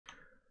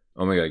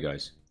Oh my god,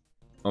 guys.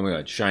 Oh my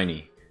god,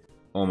 shiny.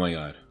 Oh my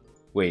god.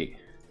 Wait.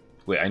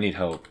 Wait, I need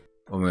help.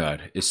 Oh my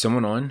god. Is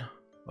someone on?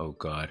 Oh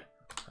god.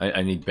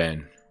 I need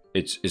Ben.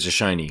 It's a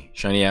shiny.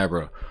 Shiny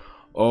Abra.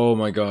 Oh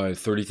my god,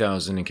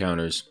 30,000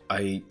 encounters.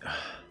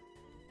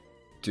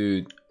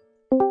 Dude.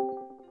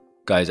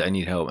 Guys, I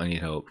need help. I need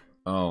help.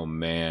 Oh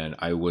man,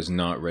 I was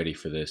not ready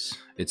for this.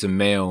 It's a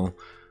male.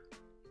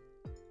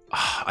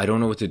 I don't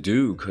know what to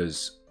do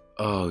because...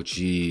 Oh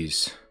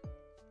jeez.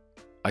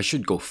 I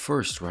should go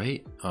first,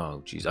 right?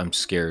 Oh jeez, I'm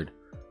scared.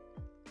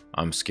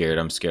 I'm scared.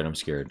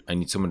 I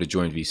need someone to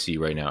join VC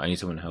right now. I need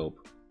someone to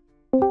help.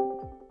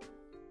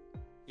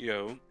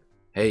 Yo.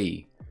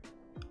 Hey,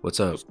 what's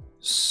up?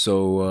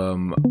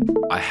 So,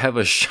 I have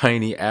a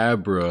shiny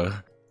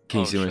Abra.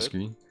 Can you see my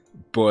screen?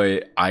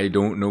 But I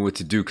don't know what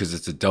to do because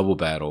it's a double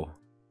battle.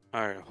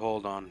 Alright,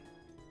 hold on.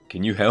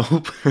 Can you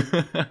help?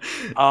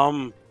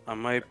 I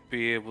might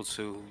be able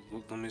to.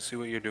 Let me see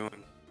what you're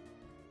doing.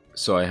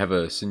 So I have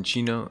a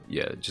Cinchino.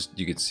 Yeah, just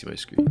you can see my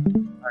screen.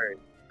 Alright.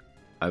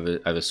 I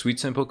have a Sweet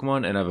Scent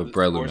Pokemon and I have a Is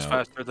Breloom Force out.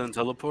 faster than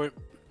teleport?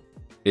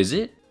 Is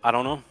it? I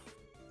don't know.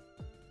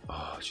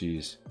 Oh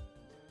jeez.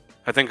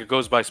 I think it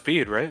goes by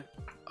speed, right?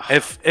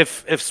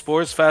 If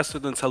Spore's faster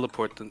than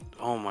teleport, then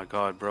oh my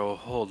god, bro,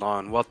 hold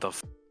on, what the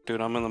f,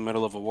 dude? I'm in the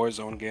middle of a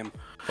Warzone game.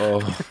 Oh,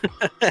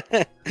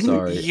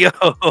 sorry. Yo,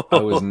 I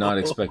was not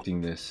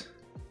expecting this.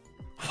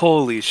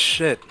 Holy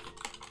shit.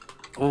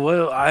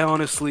 Well, I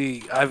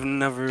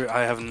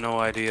have no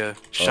idea.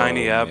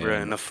 Shiny Oh, Abra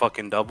man. in a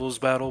fucking doubles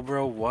battle,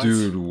 bro. What?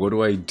 Dude, what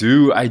do I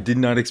do? I did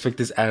not expect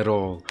this at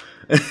all.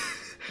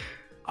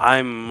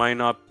 I might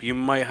not. You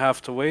might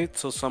have to wait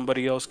till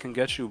somebody else can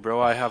get you, bro.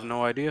 I have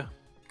no idea.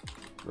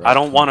 Right. I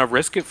don't want to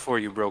risk it for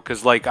you, bro,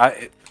 cause like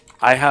I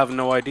have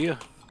no idea.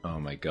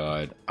 Oh my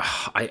god,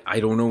 I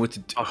don't know what to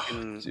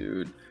do,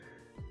 dude.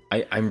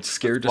 I'm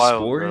scared to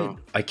wild, spore bro.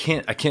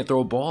 it. I can't throw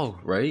a ball,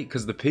 right?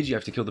 Because the Pidgey, I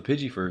have to kill the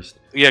Pidgey first.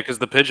 Yeah, cause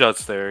the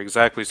Pidgeot's there,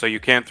 exactly. So you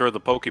can't throw the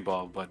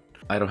Pokeball, but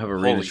I don't have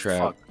arena holy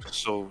trap. fuck.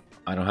 So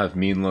I don't have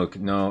mean look.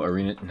 No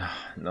arena.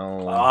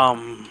 No.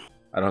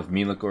 I don't have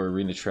mean look or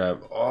arena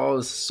trap. Oh,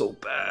 this is so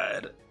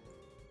bad.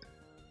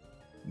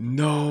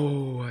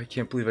 No, I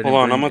can't believe I didn't.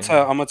 hold on, I'm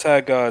gonna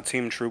tag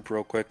Team Troop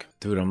real quick.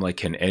 Dude, I'm like,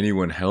 can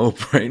anyone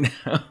help right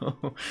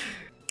now?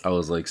 I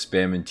was like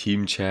spamming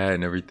team chat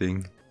and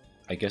everything.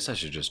 I guess I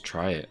should just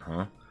try it,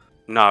 huh?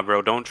 Nah,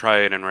 bro, don't try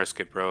it and risk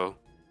it, bro.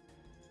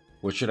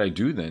 What should I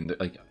do then?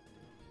 Like,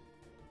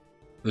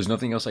 there's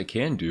nothing else I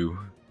can do.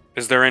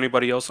 Is there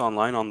anybody else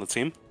online on the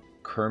team?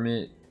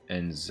 Kermit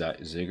and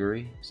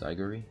Ziggery?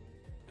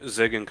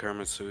 Zig and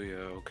Kermitsu,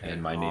 yeah, okay.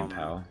 And my name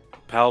Pal.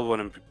 Pal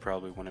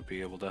probably wouldn't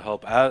be able to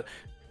help.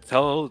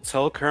 Tell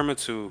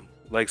Kermitsu,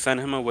 like, send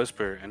him a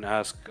whisper and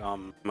ask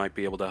might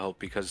be able to help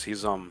because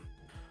he's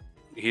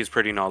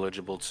pretty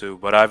knowledgeable too.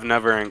 But I've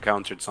never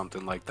encountered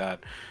something like that.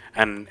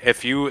 And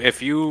if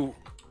you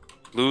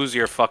lose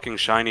your fucking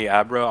shiny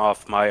Abra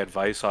off my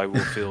advice, I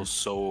will feel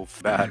so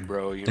bad,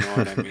 bro. You know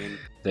what I mean?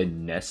 The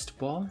nest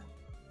ball?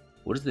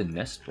 What is the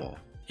nest ball?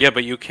 Yeah,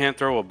 but you can't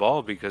throw a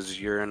ball because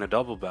you're in a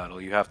double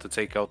battle. You have to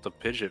take out the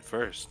Pidgeot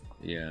first.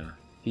 Yeah.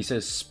 He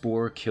says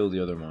Spore kill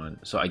the other mon.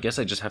 So I guess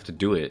I just have to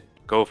do it.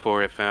 Go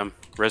for it, fam.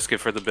 Risk it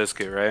for the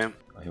biscuit, right?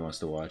 Oh, he wants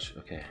to watch.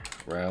 Okay.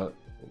 Route.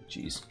 Oh,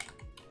 jeez.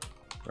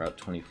 Route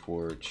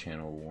 24,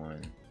 channel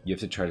 1. You have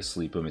to try to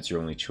sleep him. It's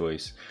your only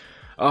choice.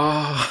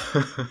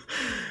 Oh,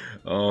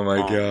 oh my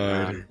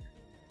god. Man.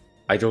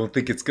 I don't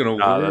think it's gonna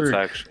work.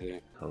 That's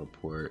actually...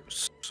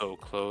 Teleport. So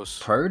close.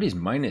 Priority's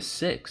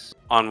 -6.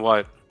 On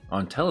what?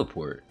 On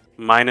teleport.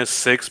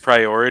 -6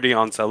 priority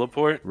on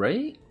teleport?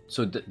 Right?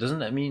 So doesn't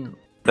that mean...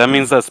 That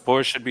means that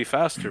Spore should be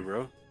faster,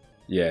 bro.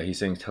 Yeah, he's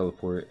saying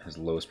teleport has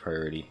lowest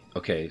priority.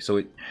 Okay,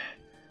 so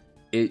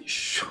it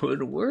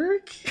should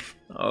work?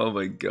 Oh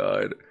my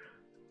god.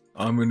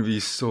 I'm gonna be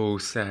so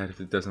sad if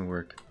it doesn't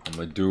work. I'm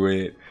gonna do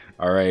it.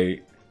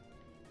 Alright.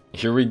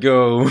 Here we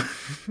go.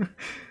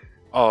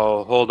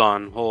 Oh, hold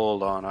on.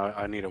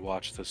 I need to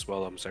watch this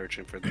while I'm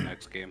searching for the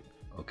next game.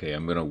 Okay,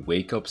 I'm gonna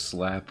wake up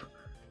slap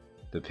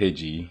the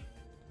Pidgey.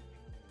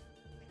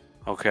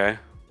 Okay.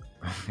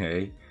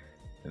 Okay.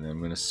 And then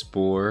I'm gonna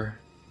spore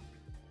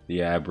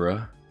the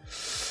Abra.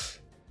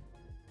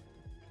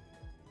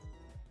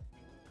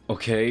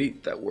 Okay,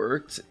 that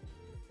worked.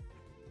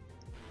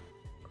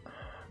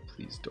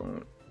 Please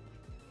don't.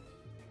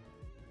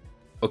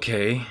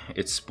 Okay,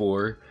 it's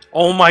spore.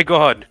 Oh my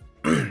god.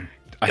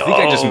 I think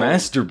I just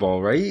Master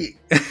Ball, right?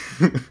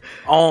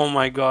 Oh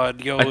my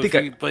god, yo! I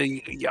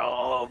think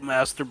yo,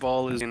 Master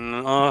Ball is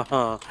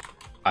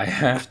I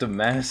have to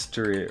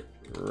master it,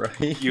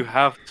 right? You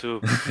have to.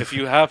 If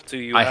you have to,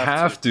 you. I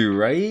have to,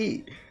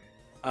 right?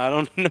 I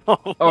don't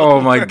know. Oh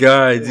my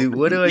god, dude!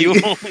 What do I?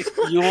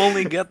 You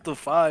only get the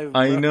 5.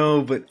 Bro. I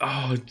know, but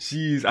oh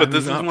jeez, but I'm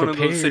this not is one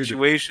prepared. of those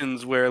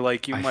situations where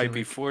like you might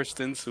be like... forced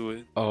into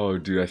it. Oh,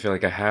 dude, I feel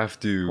like I have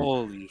to.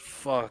 Holy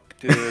fuck,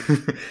 dude!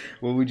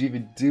 What would you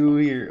even do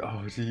here?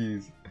 Oh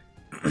jeez.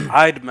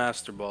 I'd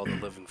Master Ball the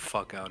living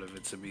fuck out of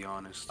it, to be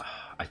honest.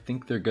 I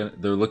think they're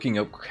looking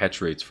up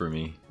catch rates for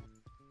me.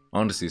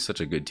 Honestly, it's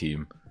such a good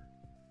team.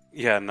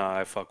 Yeah, nah,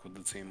 I fuck with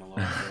the team a lot,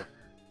 bro.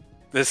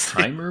 This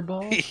Timer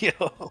ball?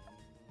 yo,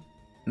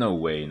 No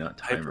way, not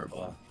hyper timer ball.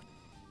 ball.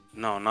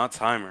 No, not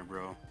timer,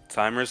 bro.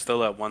 Timer's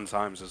still at 1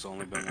 time, so it's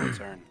only been 1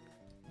 turn.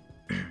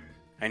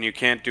 And you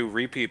can't do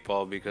repeat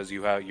ball because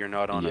you're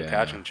not on a Yeah,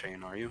 catching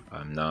chain, are you?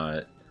 I'm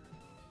not.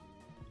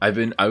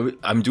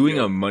 I'm doing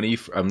Yo. a money.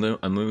 I'm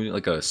doing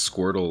like a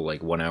Squirtle,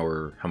 like 1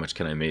 hour. How much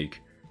can I make?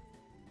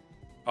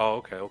 Oh,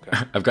 okay, okay.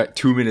 I've got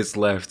 2 minutes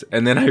left,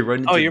 and then I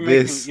run Oh, into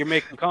this. you're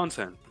making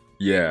content.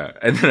 Yeah,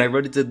 and then I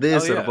run into Hell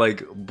this, and I'm yeah.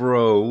 like,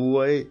 bro,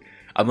 what?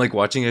 I'm like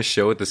watching a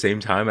show at the same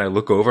time. I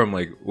look over, I'm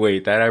like,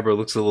 wait, that eyebrow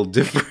looks a little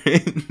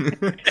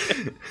different.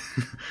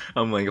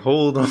 I'm like,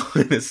 hold on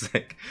a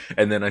sec,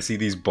 and then I see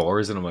these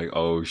bars, and I'm like,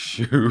 oh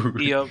shoot.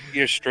 Yep,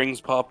 your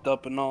strings popped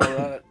up and all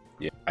that.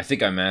 Yeah, I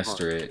think I Oh,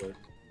 master it. shit. What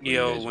are you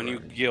Yo, guys when you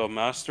running?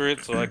 master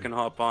it, so I can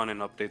hop on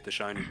and update the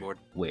shiny board.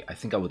 Wait, I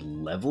think I would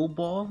level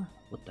ball.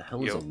 What the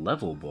hell is a Yo,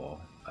 level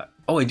ball?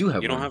 Oh, I do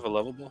have you don't one. have a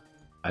level ball?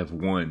 I have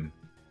one.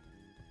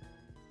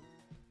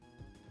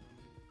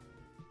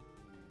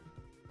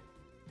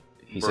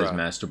 He says Bruh.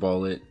 master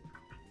ball it.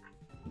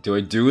 Do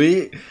I do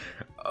it?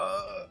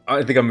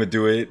 I think I'm gonna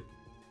do it.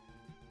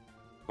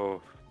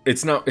 Oh,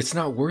 It's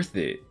not worth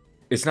it.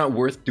 It's not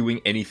worth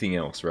doing anything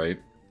else, right?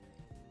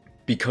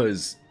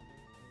 Because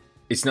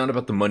it's not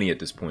about the money at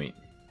this point.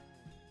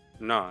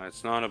 no,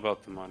 it's not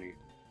about the money.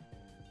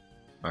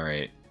 All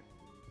right.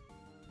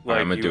 Like,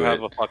 I'm gonna you do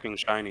have it. a fucking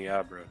shiny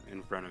Abra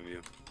in front of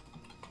you.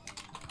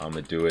 I'm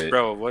gonna do it.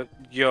 Bro, what?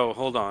 Yo,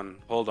 hold on.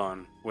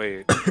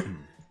 Wait.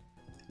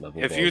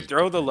 Level If you balls.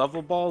 throw the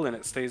level ball and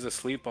it stays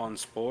asleep on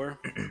Spore...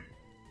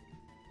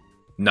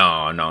 No.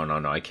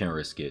 I can't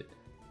risk it.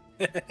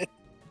 Yeah.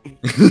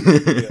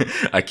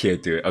 I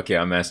can't do it. Okay,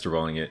 I'm master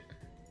rolling it.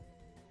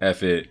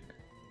 F it.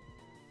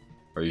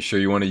 Are you sure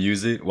you want to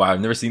use it? Wow,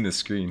 I've never seen this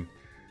screen.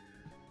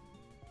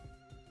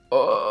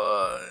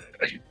 Oh,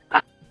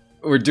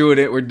 we're doing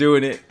it. We're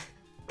doing it.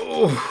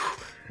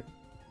 Oh,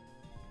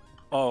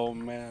 Oh,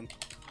 man.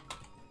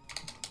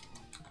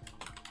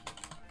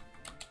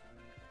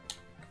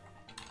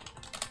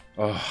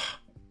 oh.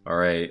 All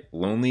right.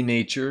 Lonely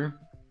nature.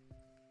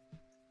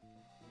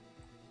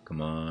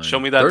 Come on. Show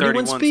me that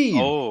 31 31. speed.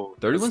 Oh,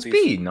 31 that's speed.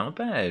 decent. Not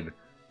bad.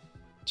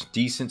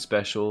 Decent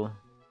special.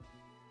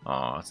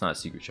 Aw, it's not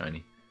secret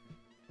shiny.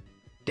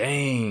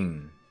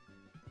 Dang.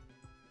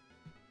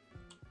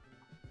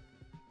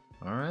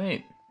 All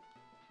right.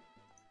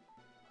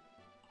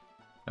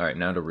 All right,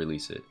 now to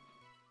release it.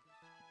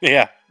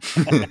 Yeah.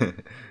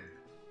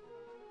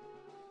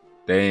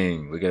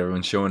 Dang, look at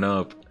everyone showing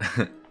up.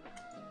 All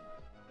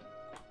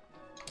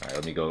right,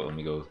 let me go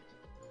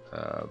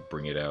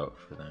bring it out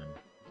for them.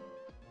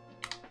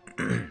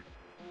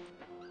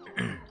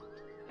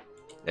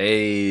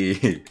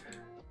 Hey.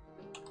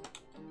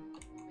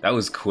 That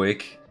was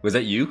quick. Was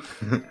that you?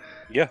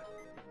 Yeah.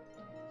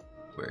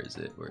 Where is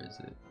it? Where is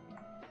it?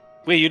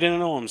 Wait, you didn't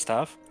know him,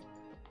 Staff?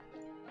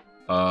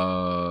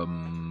 I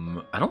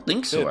don't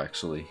think so, Shit.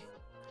 actually.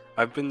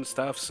 I've been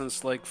Staff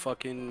since, like,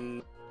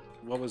 fucking...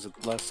 What was it?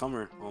 Last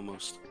summer,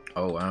 almost.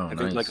 Oh wow, I nice.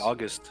 think, like,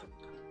 August.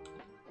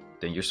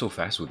 Dang, you're so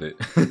fast with it.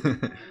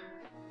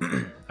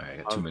 Alright, I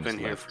got 2 I've minutes been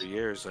here left. for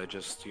years. I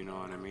just, you know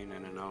what I mean,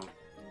 in and out.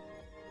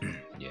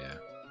 Yeah,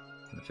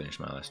 I'm gonna finish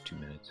my last 2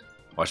 minutes.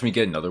 Watch me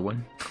get another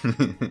one.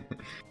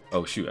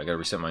 Oh shoot, I gotta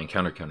reset my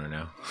encounter counter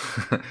now.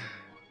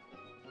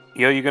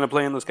 Yo, you gonna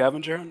play in the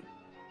scavenger hunt?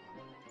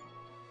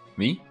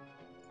 Me?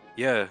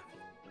 Yeah.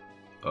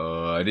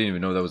 I didn't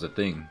even know that was a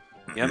thing.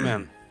 Yeah,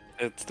 man.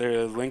 It's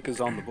the link is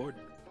on the board.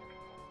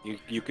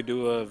 You could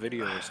do a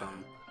video or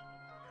something.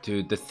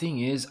 Dude, the thing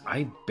is,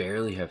 I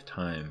barely have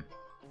time.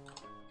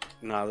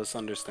 Nah, that's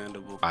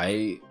understandable.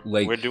 I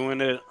like We're doing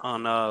it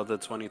on the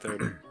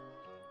 23rd.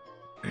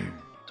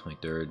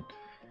 23rd.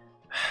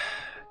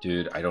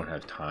 Dude, I don't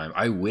have time.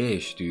 I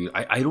wish, dude.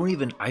 I don't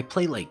even. I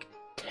play like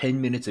 10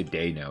 minutes a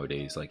day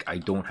nowadays. Like, I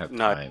don't have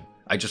Nah, time.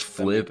 I just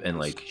flip and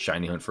like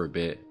shiny hunt for a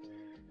bit.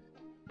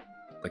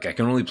 Like, I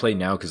can only play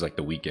now because like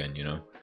the weekend, you know?